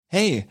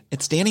Hey,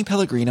 it's Danny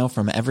Pellegrino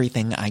from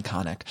Everything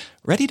Iconic.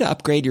 Ready to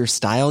upgrade your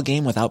style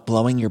game without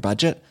blowing your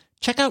budget?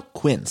 Check out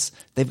Quince.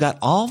 They've got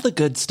all the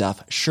good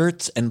stuff,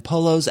 shirts and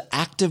polos,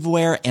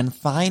 activewear, and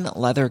fine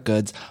leather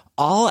goods,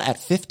 all at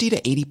 50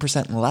 to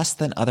 80% less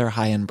than other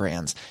high-end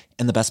brands.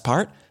 And the best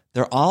part?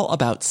 They're all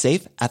about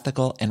safe,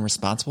 ethical, and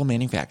responsible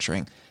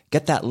manufacturing.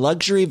 Get that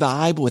luxury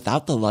vibe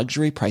without the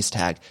luxury price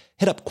tag.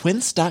 Hit up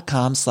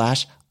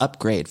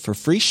quince.com/upgrade for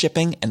free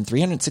shipping and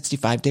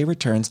 365-day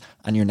returns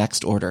on your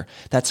next order.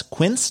 That's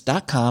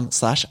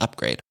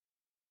quince.com/upgrade.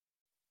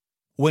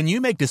 When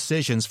you make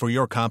decisions for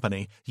your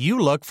company, you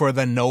look for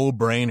the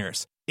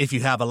no-brainers. If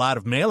you have a lot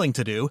of mailing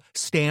to do,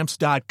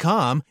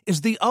 Stamps.com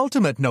is the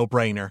ultimate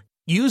no-brainer.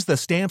 Use the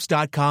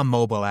Stamps.com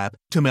mobile app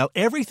to mail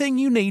everything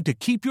you need to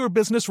keep your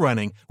business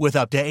running with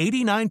up to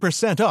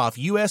 89% off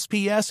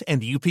USPS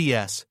and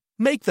UPS.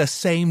 Make the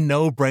same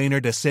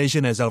no-brainer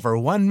decision as over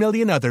 1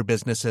 million other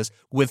businesses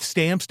with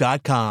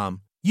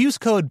Stamps.com. Use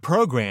code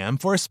PROGRAM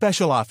for a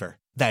special offer.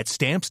 That's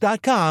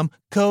Stamps.com,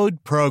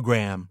 code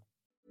PROGRAM.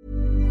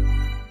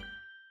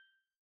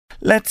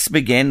 Let's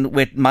begin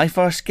with my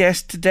first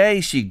guest today.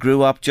 She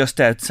grew up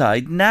just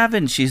outside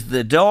Navan. She's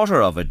the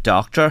daughter of a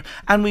doctor,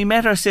 and we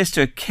met her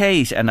sister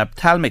Kate, an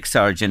ophthalmic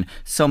surgeon,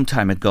 some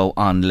time ago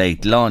on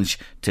Late Lunch.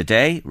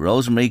 Today,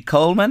 Rosemary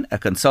Coleman, a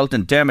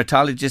consultant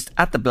dermatologist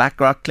at the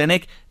Blackrock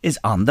Clinic, is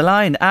on the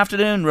line.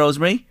 Afternoon,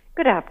 Rosemary.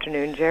 Good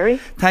afternoon,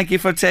 Jerry. Thank you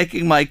for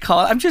taking my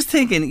call. I'm just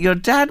thinking, your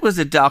dad was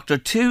a doctor,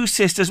 2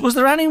 sisters. Was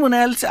there anyone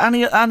else,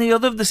 any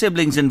other of the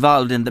siblings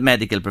involved in the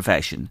medical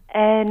profession?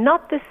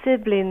 Not the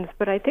siblings,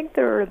 but I think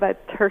there were about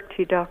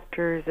 30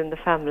 doctors in the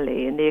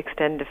family, in the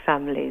extended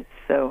families.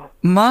 So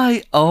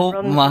my.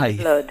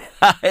 Blood.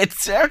 It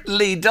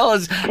certainly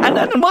does.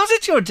 And was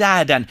it your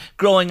dad and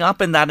growing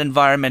up in that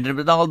environment and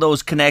with all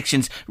those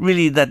connections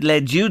really that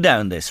led you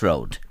down this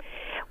road?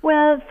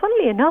 Well,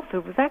 funnily enough,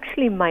 it was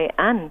actually my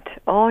aunt,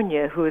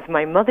 Anya, who is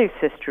my mother's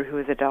sister, who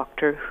is a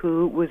doctor,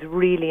 who was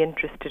really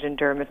interested in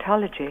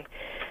dermatology.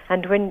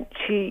 And when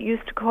she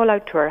used to call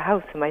out to our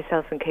house, and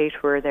myself and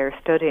Kate were there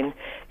studying,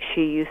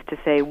 she used to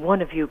say,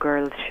 one of you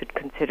girls should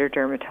consider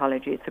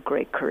dermatology. It's a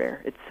great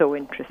career. It's so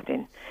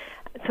interesting.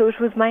 So it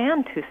was my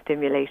aunt who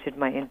stimulated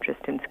my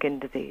interest in skin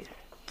disease.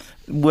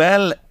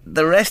 Well,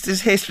 the rest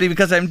is history,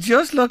 because I'm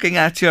just looking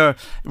at your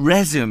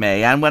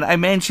resume, and when I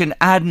mention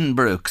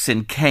Addenbrooke's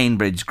in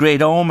Cambridge,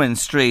 Great Ormond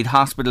Street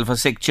Hospital for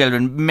Sick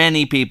Children,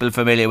 many people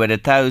familiar with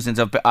it, thousands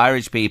of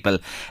Irish people.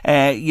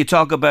 You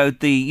talk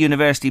about the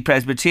University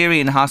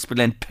Presbyterian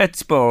Hospital in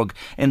Pittsburgh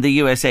in the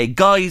USA,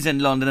 Guy's in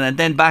London, and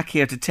then back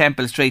here to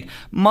Temple Street.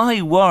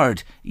 My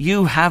word,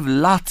 you have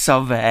lots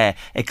of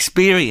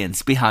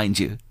experience behind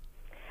you.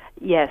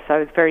 Yes, I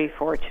was very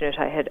fortunate.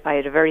 I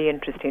had a very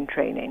interesting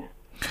training.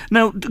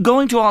 Now,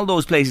 going to all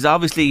those places,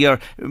 obviously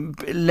you're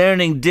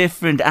learning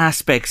different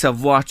aspects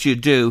of what you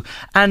do,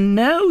 and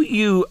now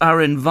you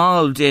are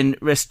involved in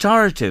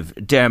restorative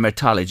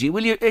dermatology.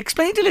 Will you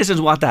explain to listeners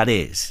what that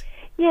is?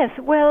 Yes,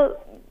 well,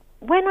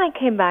 when I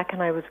came back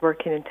and I was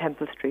working in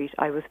Temple Street,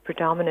 I was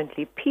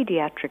predominantly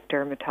paediatric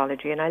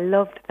dermatology, and I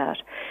loved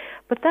that.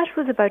 But that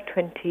was about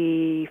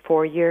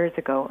 24 years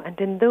ago, and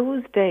in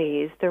those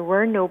days there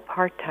were no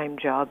part-time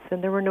jobs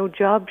and there were no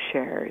job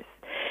shares.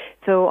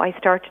 So I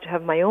started to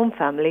have my own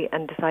family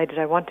and decided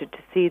I wanted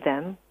to see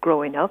them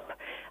growing up.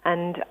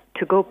 And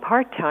to go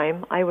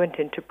part-time, I went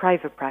into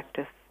private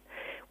practice,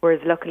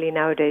 whereas luckily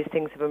nowadays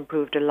things have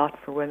improved a lot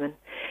for women.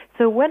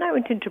 So when I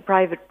went into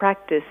private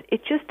practice,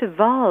 it just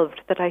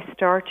evolved that I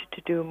started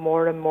to do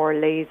more and more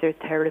laser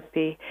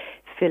therapy,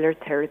 filler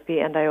therapy,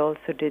 and I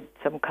also did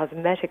some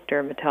cosmetic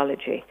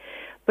dermatology.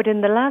 But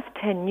in the last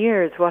 10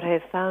 years, what I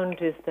have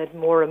found is that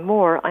more and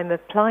more I'm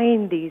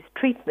applying these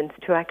treatments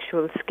to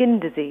actual skin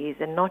disease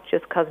and not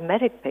just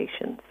cosmetic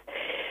patients.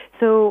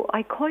 So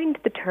I coined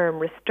the term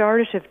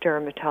restorative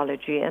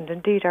dermatology, and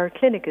indeed our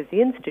clinic is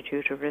the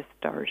Institute of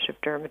Restorative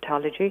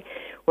Dermatology,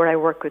 where I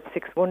work with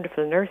 6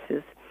 wonderful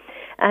nurses.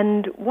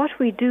 And what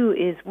we do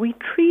is we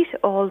treat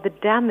all the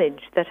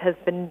damage that has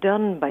been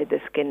done by the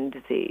skin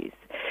disease.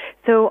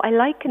 So I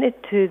liken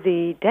it to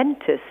the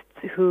dentists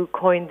who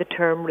coined the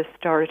term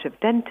restorative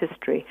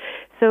dentistry.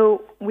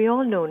 So we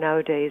all know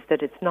nowadays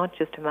that it's not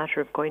just a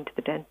matter of going to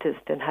the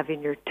dentist and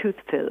having your tooth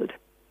filled.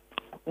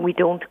 We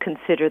don't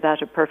consider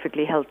that a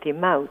perfectly healthy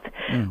mouth.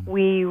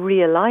 We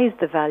realize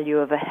the value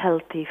of a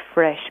healthy,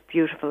 fresh,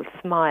 beautiful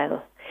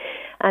smile.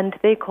 And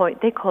they call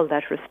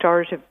that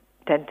restorative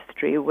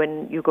dentistry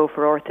when you go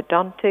for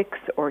orthodontics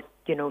or,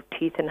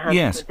 teeth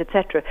enhancements,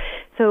 etc.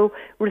 So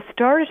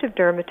restorative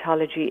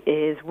dermatology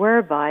is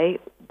whereby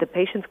the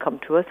patients come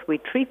to us, we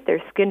treat their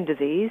skin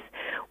disease,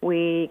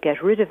 we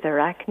get rid of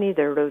their acne,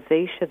 their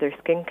rosacea, their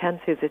skin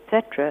cancers,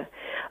 etc.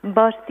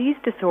 But these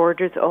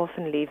disorders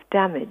often leave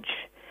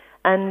damage.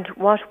 And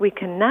what we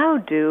can now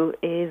do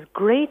is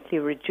greatly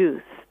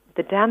reduce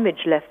the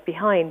damage left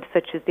behind,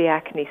 such as the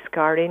acne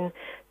scarring,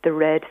 the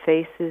red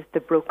faces, the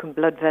broken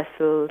blood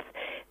vessels,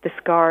 the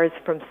scars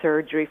from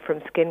surgery,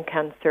 from skin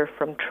cancer,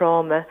 from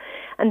trauma,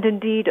 and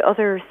indeed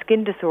other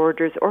skin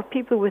disorders or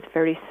people with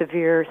very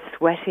severe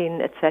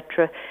sweating,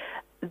 etc.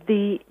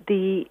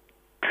 the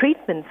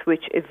treatments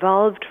which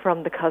evolved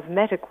from the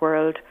cosmetic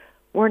world,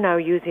 we're now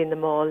using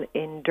them all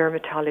in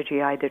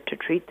dermatology, either to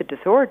treat the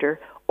disorder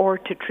or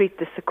to treat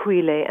the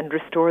sequelae and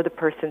restore the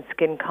person's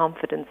skin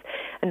confidence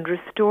and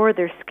restore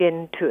their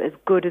skin to as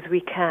good as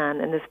we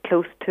can and as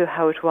close to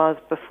how it was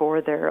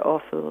before their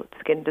awful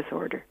skin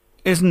disorder.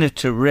 Isn't it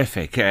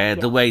terrific,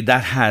 the way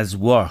that has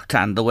worked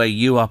and the way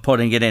you are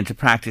putting it into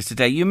practice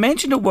today? You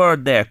mentioned a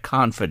word there,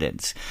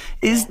 confidence.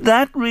 Is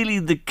that really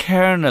the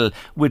kernel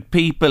with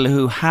people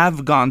who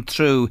have gone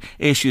through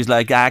issues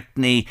like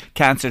acne,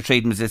 cancer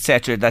treatments,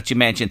 etc., that you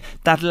mentioned,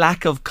 that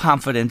lack of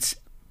confidence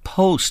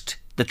post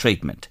the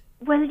treatment?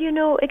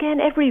 Well, again,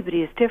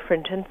 everybody is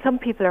different, and some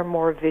people are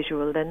more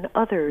visual than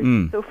others.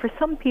 So for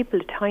some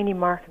people, a tiny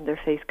mark on their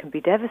face can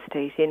be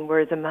devastating,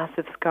 whereas a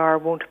massive scar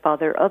won't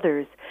bother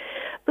others.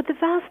 But the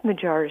vast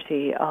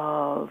majority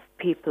of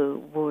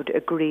people would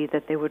agree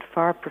that they would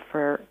far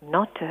prefer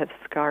not to have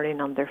scarring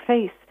on their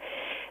face.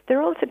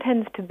 There also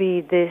tends to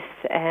be this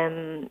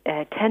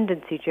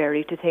tendency,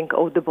 Jerry, to think,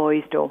 the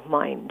boys don't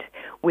mind.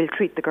 We'll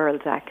treat the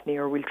girls' acne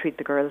or we'll treat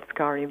the girls'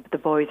 scarring, but the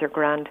boys are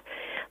grand.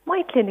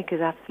 My clinic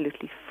is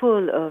absolutely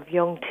full of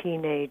young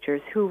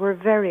teenagers who were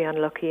very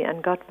unlucky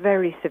and got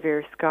very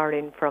severe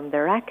scarring from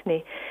their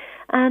acne.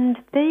 And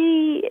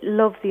they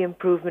love the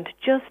improvement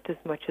just as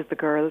much as the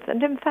girls.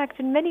 And in fact,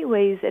 in many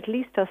ways, at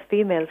least us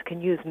females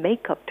can use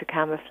makeup to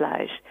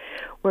camouflage.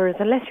 Whereas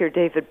unless you're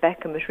David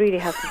Beckham, it really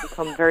hasn't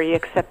become very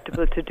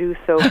acceptable to do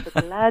so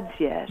for the lads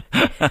yet.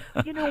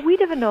 We'd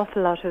have an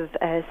awful lot of,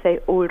 say,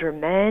 older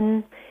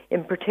men.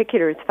 In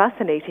particular, it's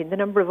fascinating, the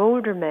number of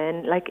older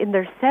men, like in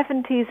their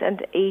 70s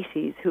and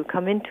 80s, who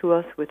come into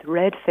us with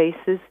red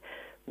faces,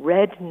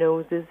 red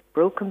noses,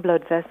 broken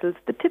blood vessels,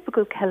 the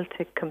typical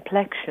Celtic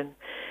complexion,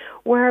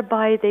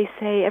 whereby they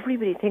say,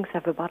 everybody thinks I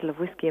have a bottle of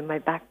whiskey in my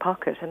back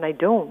pocket, and I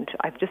don't.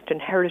 I've just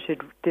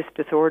inherited this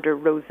disorder,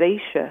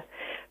 rosacea,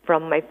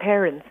 from my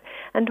parents.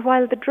 And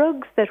while the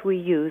drugs that we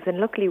use, and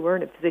luckily we're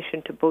in a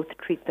position to both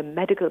treat the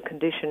medical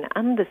condition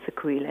and the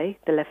sequelae,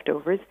 the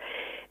leftovers,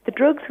 the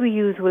drugs we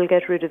use will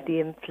get rid of the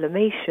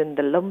inflammation,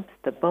 the lumps,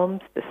 the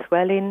bumps, the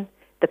swelling,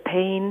 the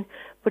pain,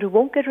 but it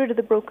won't get rid of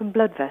the broken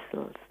blood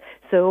vessels.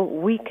 So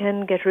we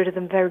can get rid of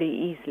them very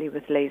easily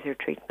with laser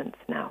treatments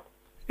now.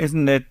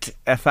 Isn't it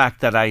a fact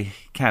that I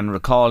can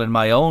recall in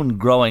my own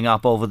growing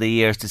up over the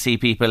years to see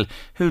people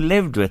who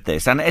lived with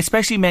this, and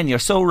especially men, you're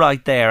so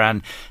right there,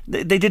 and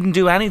they didn't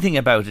do anything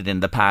about it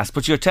in the past,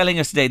 but you're telling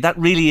us today that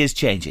really is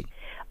changing.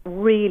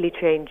 Really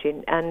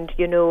changing, and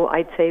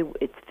I'd say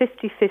it's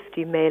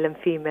 50-50 male and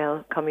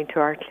female coming to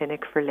our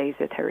clinic for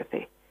laser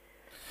therapy.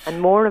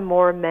 And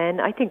more men,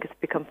 I think it's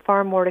become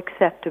far more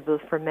acceptable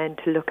for men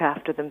to look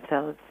after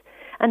themselves.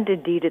 And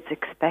indeed, it's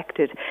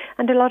expected.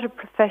 And a lot of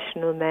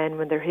professional men,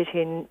 when they're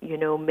hitting,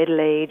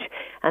 middle age,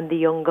 and the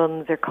young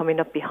guns are coming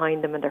up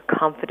behind them, and they're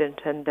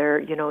confident, and they're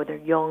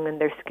young, and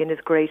their skin is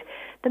great.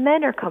 The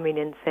men are coming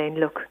in saying,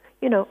 "Look,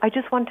 I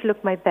just want to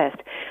look my best."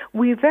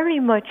 We very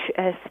much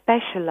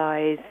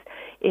specialise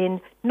in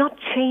not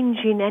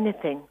changing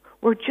anything.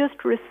 We're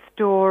just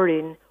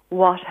restoring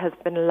what has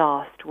been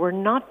lost. We're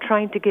not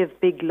trying to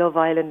give big Love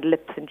Island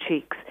lips and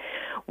cheeks.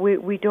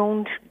 We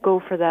don't go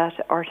for that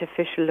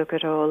artificial look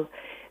at all.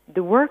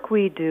 The work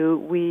we do,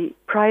 we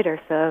pride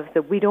ourselves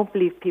that we don't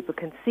believe people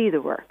can see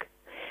the work,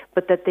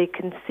 but that they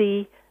can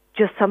see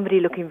just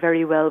somebody looking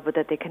very well, but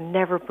that they can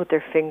never put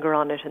their finger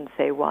on it and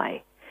say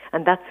why.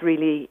 And that's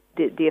really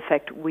the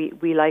effect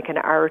we like in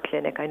our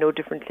clinic. I know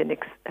different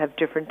clinics have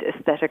different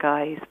aesthetic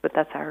eyes, but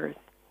that's ours.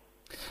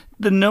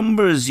 The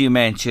numbers you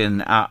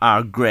mention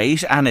are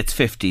great, and it's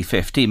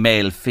 50-50,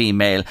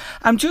 male-female.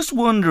 I'm just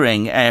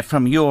wondering,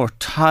 from your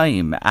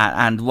time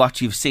and what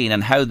you've seen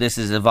and how this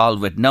has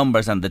evolved with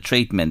numbers and the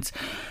treatments,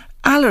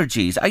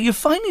 allergies, are you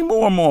finding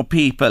more and more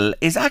people,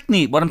 is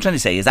acne or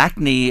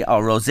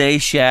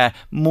rosacea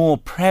more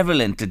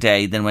prevalent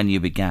today than when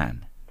you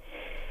began?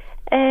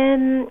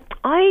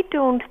 I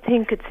don't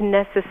think it's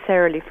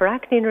necessarily for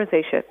acne and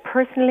rosacea.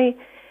 Personally,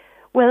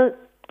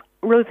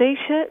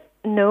 rosacea,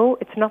 no,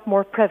 it's not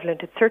more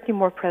prevalent. It's certainly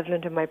more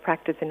prevalent in my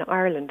practice in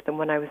Ireland than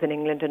when I was in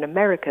England and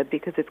America,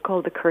 because it's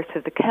called the curse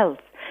of the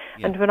Celts.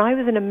 Yeah. And when I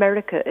was in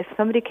America, if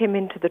somebody came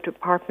into the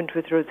department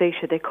with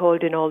rosacea, they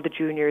called in all the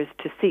juniors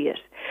to see it.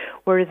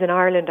 Whereas in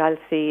Ireland, I'll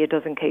see a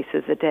dozen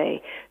cases a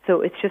day.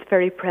 So it's just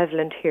very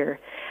prevalent here.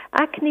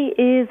 Acne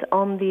is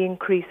on the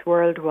increase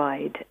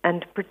worldwide,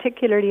 and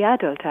particularly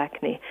adult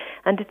acne,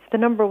 and it's the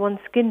number one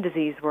skin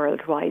disease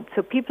worldwide.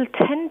 So people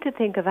tend to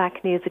think of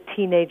acne as a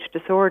teenage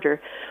disorder,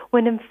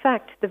 when in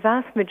fact the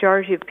vast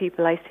majority of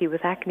people I see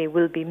with acne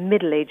will be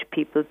middle-aged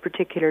people,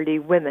 particularly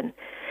women.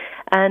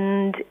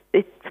 And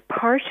it's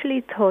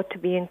partially thought to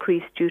be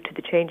increased due to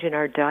the change in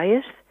our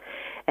diet.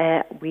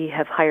 We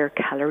have higher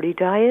calorie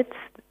diets,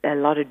 a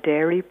lot of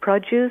dairy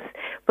produce,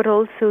 but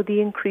also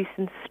the increase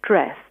in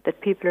stress,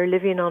 that people are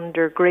living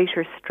under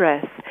greater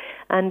stress,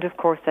 and of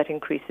course that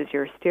increases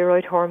your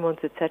steroid hormones,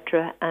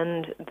 etc.,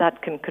 and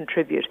that can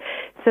contribute.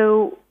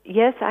 So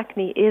yes,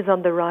 acne is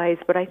on the rise,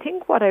 but I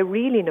think what I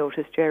really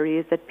noticed, Jerry,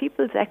 is that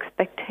people's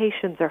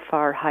expectations are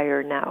far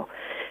higher now.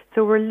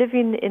 So we're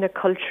living in a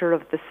culture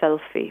of the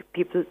selfie.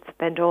 People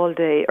spend all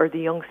day, or the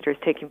youngsters,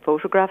 taking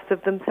photographs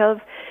of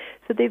themselves.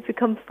 So they've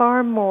become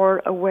far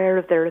more aware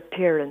of their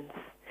appearance.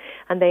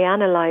 And they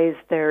analyse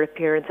their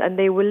appearance. And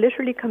they will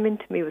literally come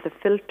into me with a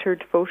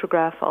filtered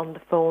photograph on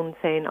the phone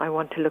saying, I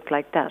want to look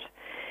like that.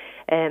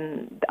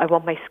 I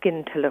want my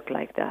skin to look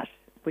like that,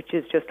 which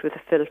is just with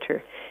a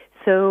filter.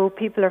 So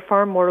people are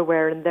far more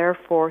aware, and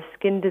therefore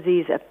skin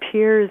disease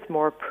appears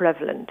more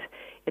prevalent.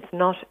 It's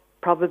not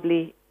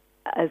probably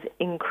as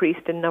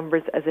increased in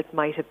numbers as it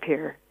might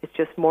appear. It's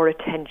just more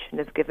attention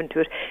is given to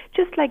it.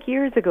 Just like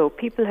years ago,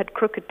 people had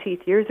crooked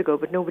teeth years ago,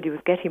 but nobody was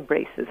getting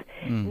braces.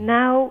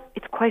 Now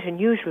it's quite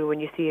unusual when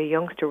you see a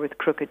youngster with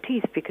crooked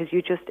teeth, because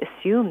you just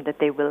assume that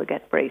they will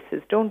get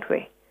braces, don't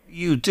we?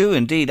 You do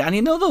indeed. And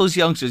you know those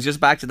youngsters, just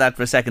back to that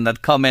for a second,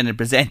 that come in and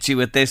present you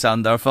with this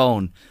on their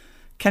phone.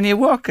 Can you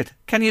work it?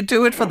 Can you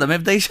do it for them?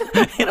 If they,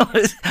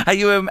 are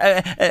you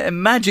a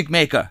magic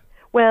maker?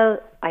 Well,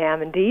 I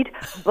am indeed,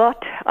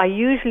 but I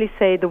usually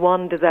say the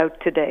wand is out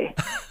today.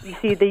 You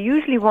see, they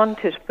usually want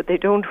it, but they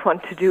don't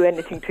want to do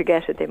anything to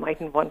get it. They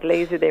mightn't want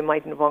laser, they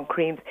mightn't want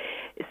creams.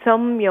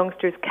 Some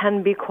youngsters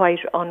can be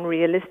quite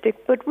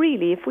unrealistic, but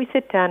really, if we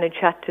sit down and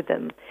chat to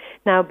them.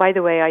 Now, by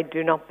the way, I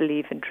do not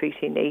believe in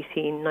treating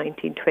 18,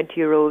 19,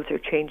 20-year-olds or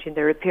changing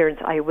their appearance.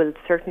 I will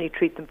certainly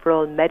treat them for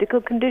all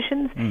medical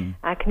conditions,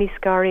 acne,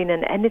 scarring,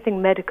 and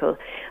anything medical.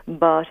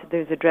 But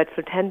there's a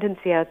dreadful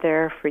tendency out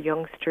there for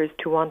youngsters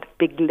to want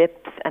big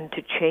lips and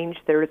to change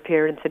their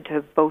appearance and to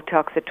have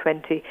Botox at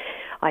 20.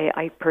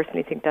 I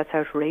personally think that's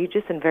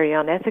outrageous and very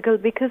unethical,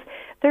 because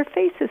their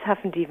faces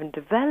haven't even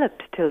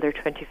developed till they're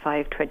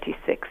 25,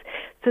 26.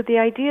 So the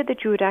idea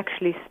that you would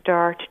actually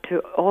start to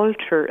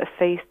alter a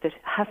face that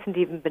hasn't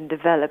even been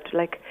developed,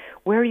 like,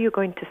 where are you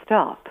going to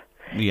stop?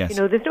 Yes. You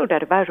know, there's no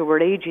doubt about it.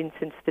 We're aging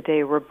since the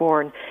day we're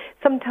born.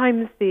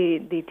 Sometimes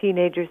the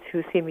teenagers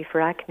who see me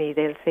for acne,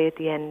 they'll say at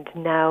the end,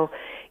 now,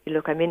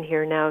 look, I'm in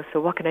here now,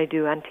 so what can I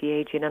do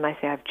anti-aging? And I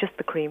say, I've just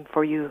the cream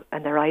for you.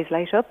 And their eyes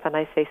light up, and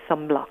I say,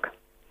 sunblock.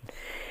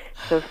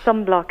 So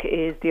sunblock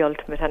is the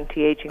ultimate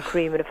anti-aging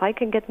cream, and if I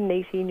can get an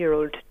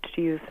 18-year-old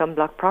to use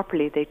sunblock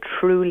properly, they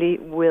truly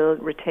will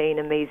retain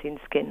amazing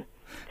skin.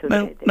 So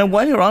now,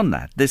 while you're on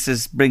that,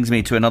 brings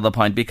me to another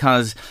point,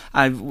 because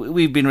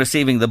we've been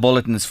receiving the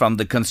bulletins from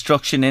the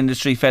Construction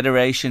Industry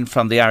Federation,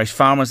 from the Irish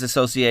Farmers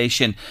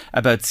Association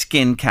about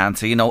skin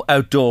cancer,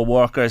 outdoor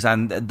workers,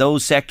 and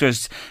those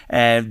sectors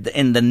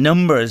in the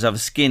numbers of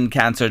skin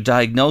cancer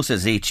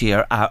diagnoses each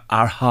year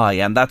are high,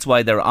 and that's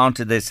why they're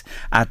onto this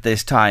at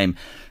this time.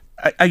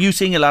 Are you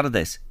seeing a lot of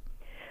this?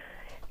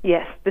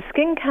 Yes, the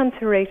skin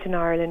cancer rate in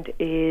Ireland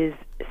is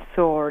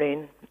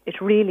soaring. It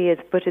really is,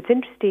 but it's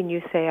interesting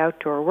you say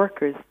outdoor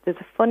workers. There's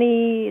a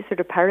funny sort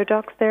of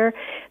paradox there,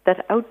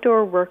 that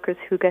outdoor workers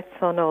who get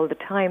sun all the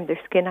time, their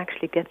skin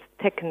actually gets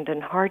thickened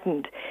and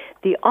hardened.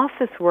 The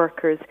office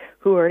workers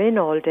who are in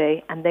all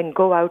day and then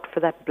go out for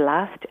that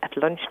blast at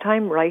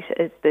lunchtime, right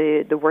at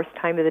the worst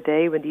time of the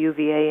day when the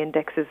UVA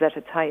index is at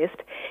its highest,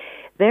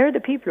 they're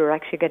the people who are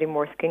actually getting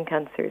more skin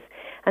cancers.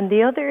 And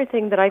the other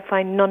thing that I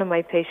find none of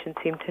my patients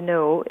seem to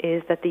know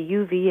is that the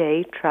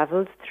UVA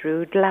travels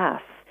through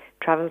glass,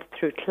 travels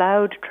through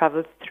cloud,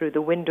 travels through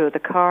the window of the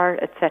car,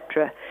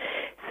 etc.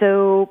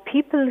 So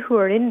people who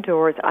are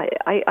indoors,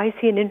 I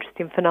see an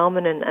interesting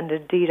phenomenon, and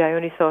indeed I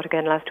only saw it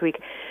again last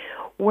week,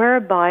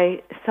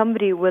 whereby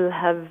somebody will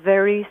have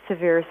very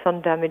severe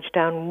sun damage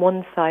down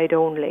one side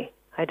only.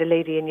 I had a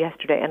lady in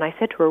yesterday, and I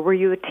said to her, were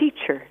you a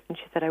teacher? And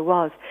she said, I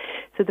was.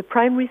 So the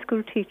primary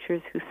school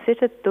teachers who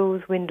sit at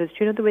those windows, do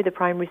you know the way the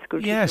primary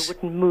school teacher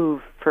wouldn't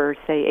move for,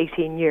 say,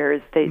 18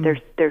 years?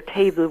 Their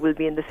table will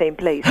be in the same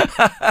place.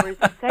 Whereas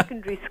the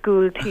secondary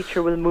school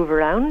teacher will move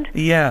around.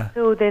 Yeah.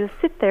 So they'll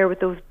sit there with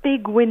those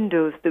big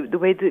windows, the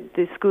way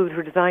the schools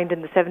were designed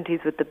in the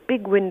 70s, with the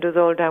big windows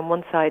all down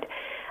one side.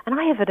 And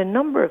I have had a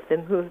number of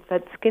them who have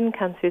had skin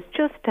cancers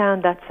just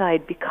down that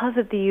side because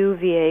of the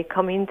UVA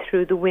coming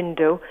through the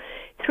window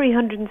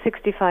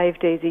 365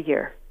 days a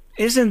year.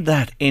 Isn't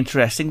that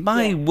interesting?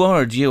 My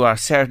word, you are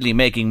certainly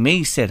making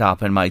me sit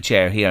up in my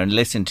chair here and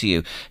listen to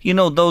you. You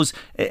know, those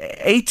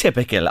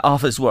atypical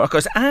office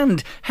workers,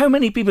 and how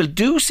many people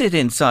do sit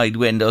inside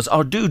windows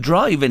or do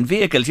drive in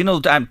vehicles. You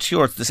know, I'm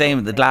sure it's the same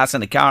with the glass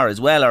in a car as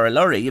well, or a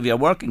lorry if you're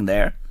working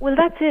there. Well,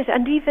 that's it.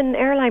 And even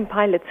airline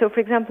pilots. So, for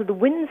example, the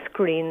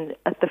windscreen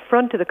at the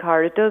front of the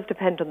car, it does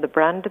depend on the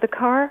brand of the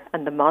car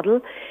and the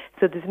model.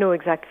 So there's no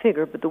exact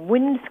figure. But the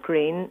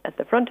windscreen at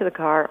the front of the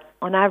car,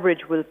 on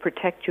average, will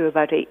protect you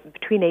about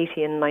between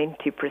 80 and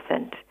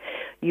 90%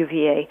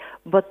 UVA.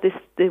 But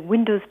the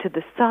windows to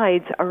the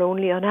sides are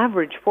only on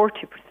average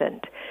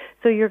 40%.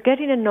 So you're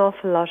getting an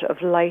awful lot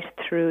of light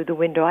through the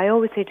window. I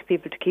always say to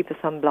people to keep a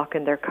sunblock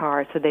in their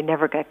car so they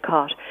never get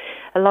caught.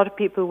 A lot of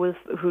people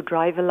who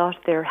drive a lot,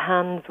 their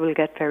hands will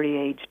get very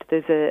aged.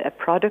 There's a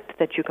product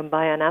that you can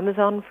buy on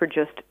Amazon for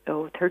just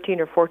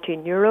 13 or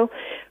 14 euro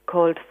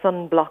called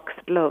Sunblox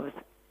gloves.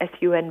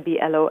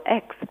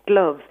 Sunblox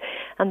gloves,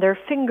 and they're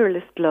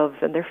fingerless gloves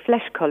and they're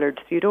flesh coloured,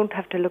 so you don't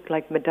have to look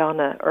like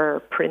Madonna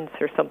or Prince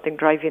or something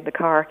driving the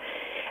car.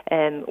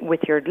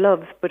 with your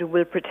gloves, but it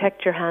will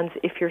protect your hands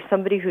if you're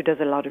somebody who does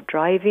a lot of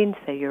driving,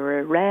 say you're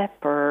a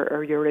rep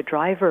or you're a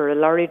driver or a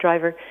lorry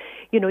driver.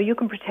 You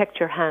can protect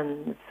your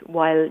hands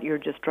while you're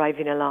just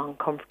driving along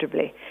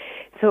comfortably.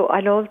 So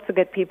I'll also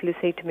get people who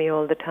say to me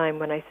all the time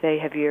when I say,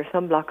 have you your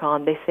sunblock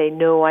on? They say,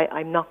 no,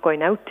 I'm not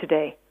going out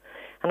today.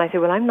 And I say,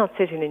 well, I'm not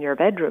sitting in your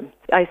bedroom.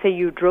 I say,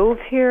 you drove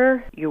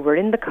here, you were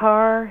in the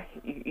car,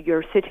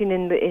 you're sitting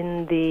in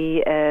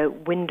the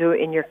window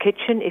in your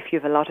kitchen. If you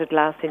have a lot of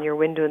glass in your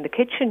window in the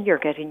kitchen, you're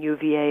getting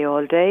UVA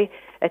all day,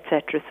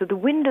 etc. So the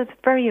window's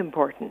very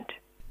important.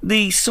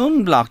 The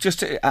sunblock,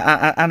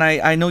 and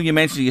I know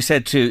you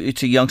said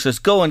to youngsters,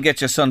 go and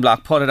get your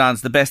sunblock, put it on,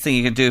 it's the best thing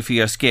you can do for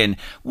your skin.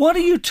 What are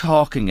you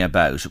talking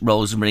about,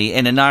 Rosemary,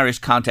 in an Irish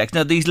context?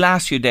 Now, these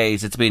last few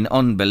days, it's been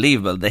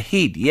unbelievable. The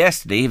heat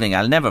yesterday evening,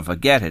 I'll never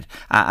forget it,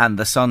 and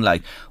the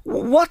sunlight.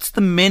 What's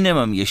the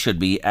minimum you should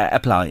be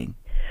applying?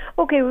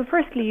 Okay, well,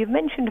 firstly, you've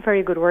mentioned a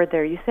very good word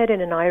there. You said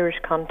in an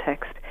Irish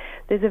context.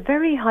 There's a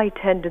very high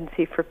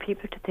tendency for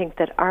people to think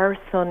that our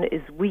sun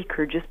is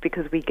weaker just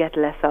because we get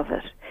less of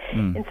it.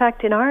 In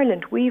fact, in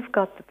Ireland, we've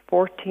got the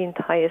 14th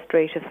highest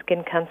rate of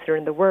skin cancer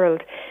in the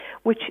world,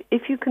 which,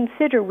 if you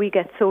consider we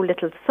get so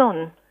little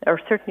sun, or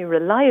certainly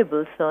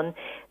reliable sun,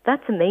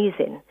 that's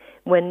amazing,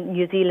 when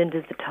New Zealand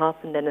is the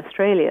top and then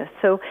Australia.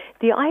 So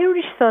the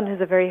Irish sun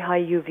has a very high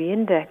UV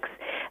index.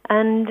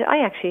 And I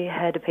actually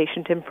had a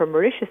patient in from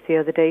Mauritius the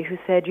other day who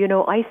said,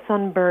 I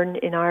sunburn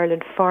in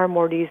Ireland far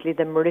more easily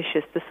than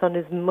Mauritius. The sun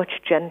is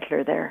much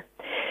gentler there.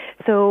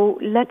 So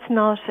let's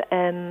not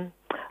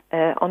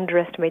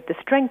underestimate the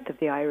strength of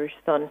the Irish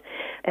sun.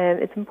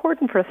 It's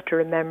important for us to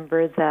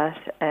remember that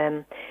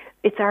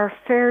it's our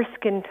fair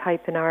skin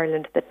type in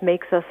Ireland that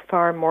makes us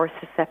far more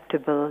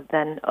susceptible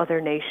than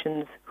other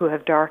nations who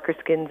have darker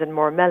skins and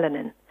more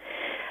melanin.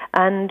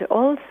 And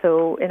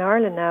also, in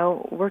Ireland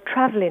now, we're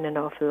travelling an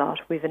awful lot.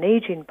 We have an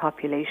ageing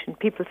population.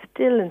 People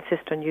still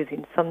insist on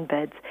using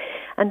sunbeds.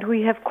 And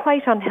we have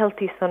quite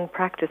unhealthy sun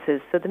practices.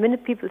 So the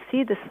minute people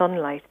see the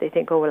sunlight, they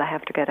think, I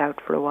have to get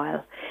out for a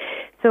while.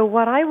 So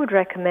what I would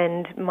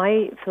recommend,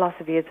 my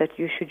philosophy is that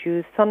you should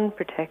use sun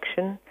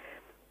protection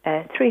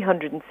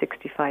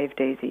 365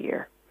 days a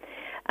year.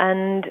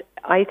 And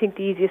I think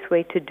the easiest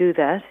way to do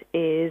that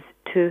is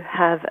to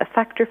have a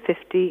factor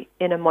 50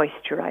 in a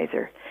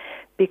moisturizer.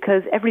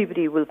 Because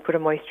everybody will put a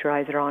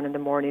moisturizer on in the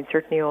morning,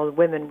 certainly all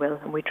women will,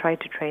 and we try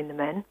to train the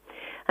men.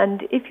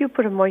 And if you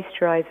put a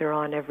moisturizer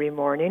on every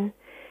morning,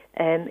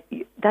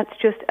 that's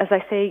just, as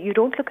I say, you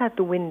don't look out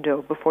the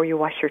window before you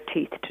wash your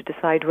teeth to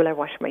decide, will I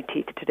wash my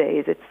teeth today?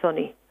 Is it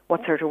sunny?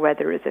 What sort of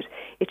weather is it?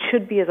 It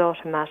should be as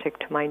automatic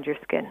to mind your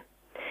skin.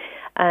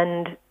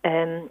 And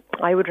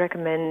I would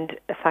recommend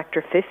a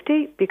factor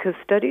 50 because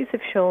studies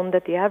have shown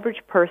that the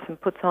average person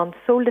puts on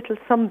so little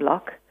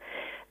sunblock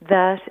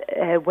that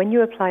when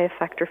you apply a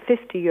factor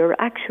 50, you're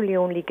actually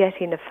only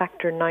getting a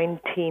factor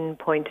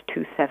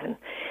 19.27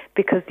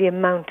 because the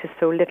amount is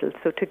so little.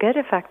 So to get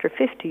a factor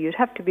 50, you'd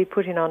have to be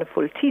putting on a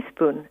full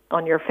teaspoon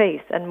on your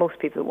face, and most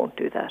people won't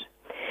do that.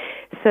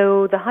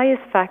 So the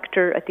highest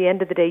factor, at the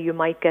end of the day, you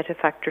might get a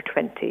factor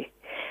 20.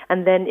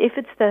 And then if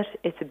it's that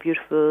it's a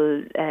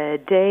beautiful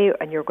day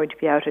and you're going to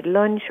be out at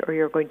lunch or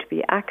you're going to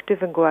be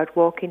active and go out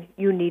walking,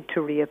 you need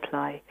to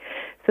reapply.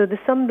 So the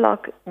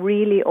sunblock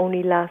really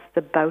only lasts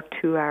about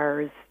 2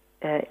 hours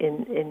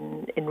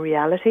in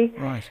reality.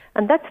 Right.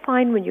 And that's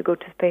fine when you go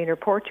to Spain or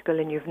Portugal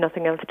and you've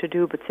nothing else to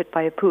do but sit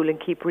by a pool and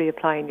keep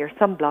reapplying your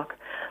sunblock.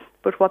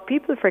 But what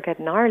people forget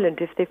in Ireland,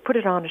 if they've put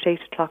it on at 8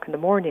 o'clock in the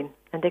morning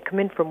and they come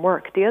in from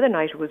work, the other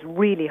night it was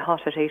really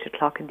hot at 8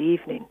 o'clock in the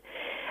evening,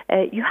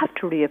 you have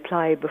to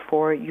reapply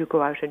before you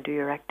go out and do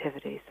your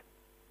activities.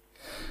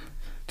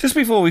 Just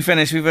before we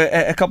finish, we've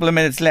a couple of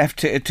minutes left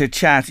to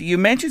chat. You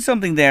mentioned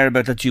something there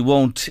about that you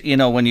won't,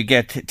 when you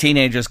get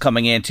teenagers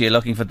coming into you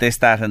looking for this,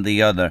 that and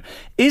the other.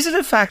 Is it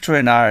a factor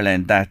in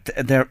Ireland that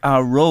there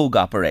are rogue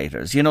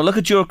operators? Look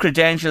at your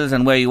credentials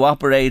and where you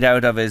operate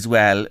out of as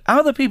well.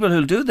 Are there people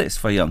who'll do this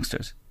for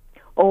youngsters?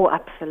 Oh,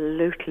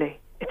 absolutely.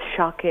 It's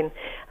shocking.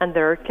 And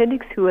there are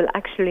clinics who will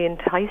actually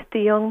entice the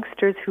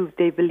youngsters who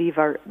they believe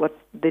are what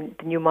the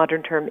new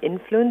modern term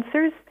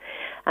influencers.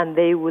 And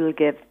they will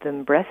give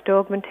them breast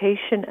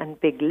augmentation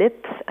and big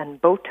lips and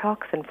Botox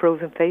and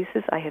frozen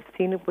faces. I have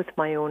seen it with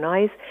my own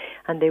eyes.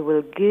 And they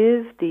will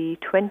give the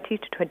 20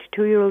 to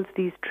 22-year-olds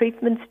these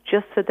treatments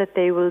just so that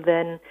they will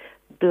then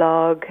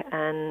blog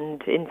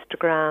and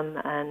Instagram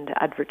and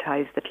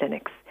advertise the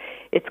clinics.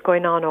 It's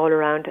going on all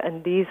around.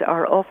 And these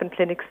are often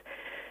clinics.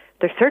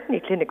 There's certainly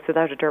clinics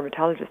without a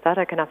dermatologist, that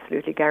I can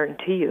absolutely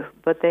guarantee you.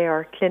 But they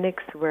are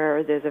clinics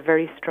where there's a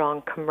very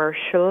strong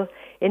commercial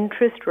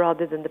interest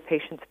rather than the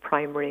patient's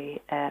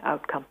primary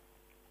outcome.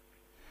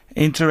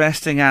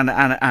 Interesting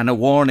and a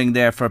warning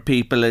there for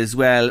people as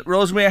well.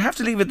 Rosemary, I have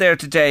to leave it there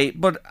today,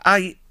 but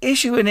I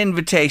issue an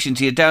invitation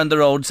to you down the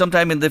road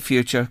sometime in the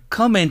future.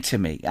 Come in to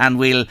me and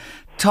we'll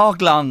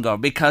talk longer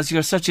because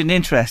you're such an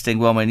interesting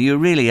woman. You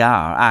really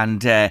are.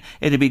 And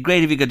it'd be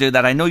great if you could do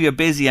that. I know you're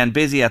busy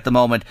at the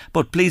moment,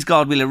 but please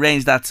God, we'll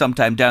arrange that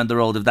sometime down the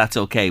road if that's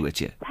okay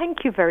with you.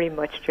 Thank you very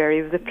much, Jerry.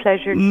 It was a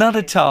pleasure. Not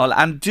at all.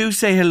 And do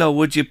say hello,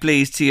 would you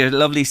please, to your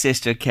lovely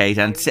sister Kate,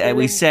 and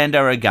we send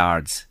our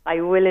regards.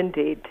 I will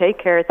indeed. Take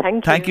care. Thank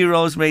you. Thank you,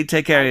 Rosemary.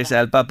 Take care of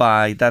yourself.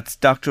 Bye-bye. That's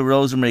Dr.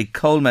 Rosemary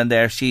Coleman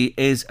there. She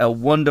is a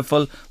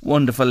wonderful,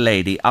 wonderful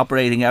lady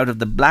operating out of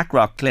the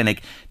Blackrock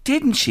Clinic.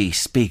 Didn't she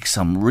speak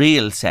some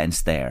real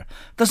sense there?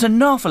 There's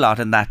an awful lot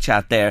in that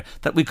chat there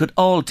that we could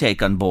all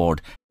take on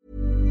board.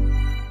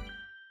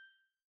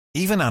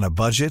 Even on a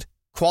budget,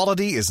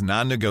 quality is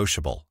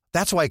non-negotiable.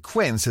 That's why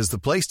Quince is the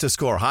place to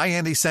score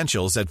high-end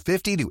essentials at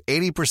 50 to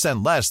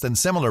 80% less than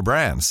similar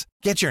brands.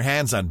 Get your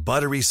hands on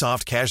buttery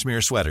soft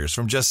cashmere sweaters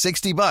from just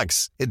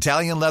 $60,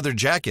 Italian leather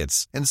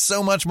jackets, and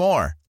so much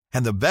more.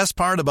 And the best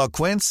part about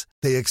Quince,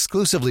 they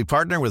exclusively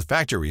partner with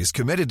factories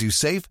committed to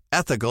safe,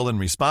 ethical, and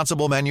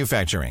responsible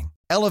manufacturing.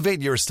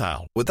 Elevate your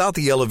style without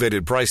the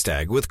elevated price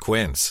tag with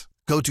Quince.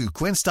 Go to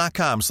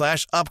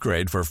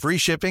quince.com/upgrade for free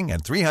shipping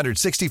and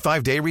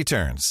 365-day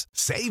returns.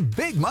 Save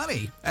big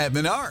money at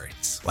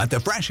Menards. Let the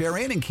fresh air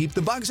in and keep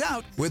the bugs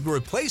out with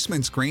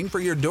replacement screen for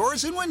your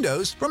doors and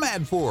windows from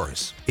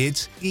AdForce.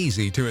 It's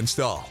easy to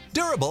install,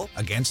 durable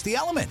against the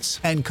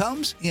elements, and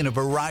comes in a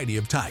variety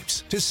of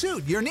types to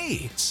suit your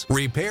needs.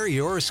 Repair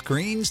your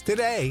screens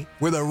today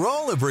with a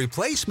roll of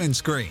replacement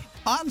screen.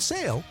 On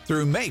sale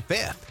through May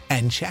 5th.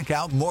 And check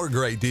out more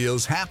great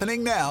deals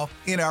happening now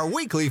in our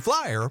weekly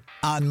flyer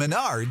on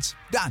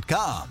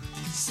Menards.com.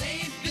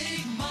 Save big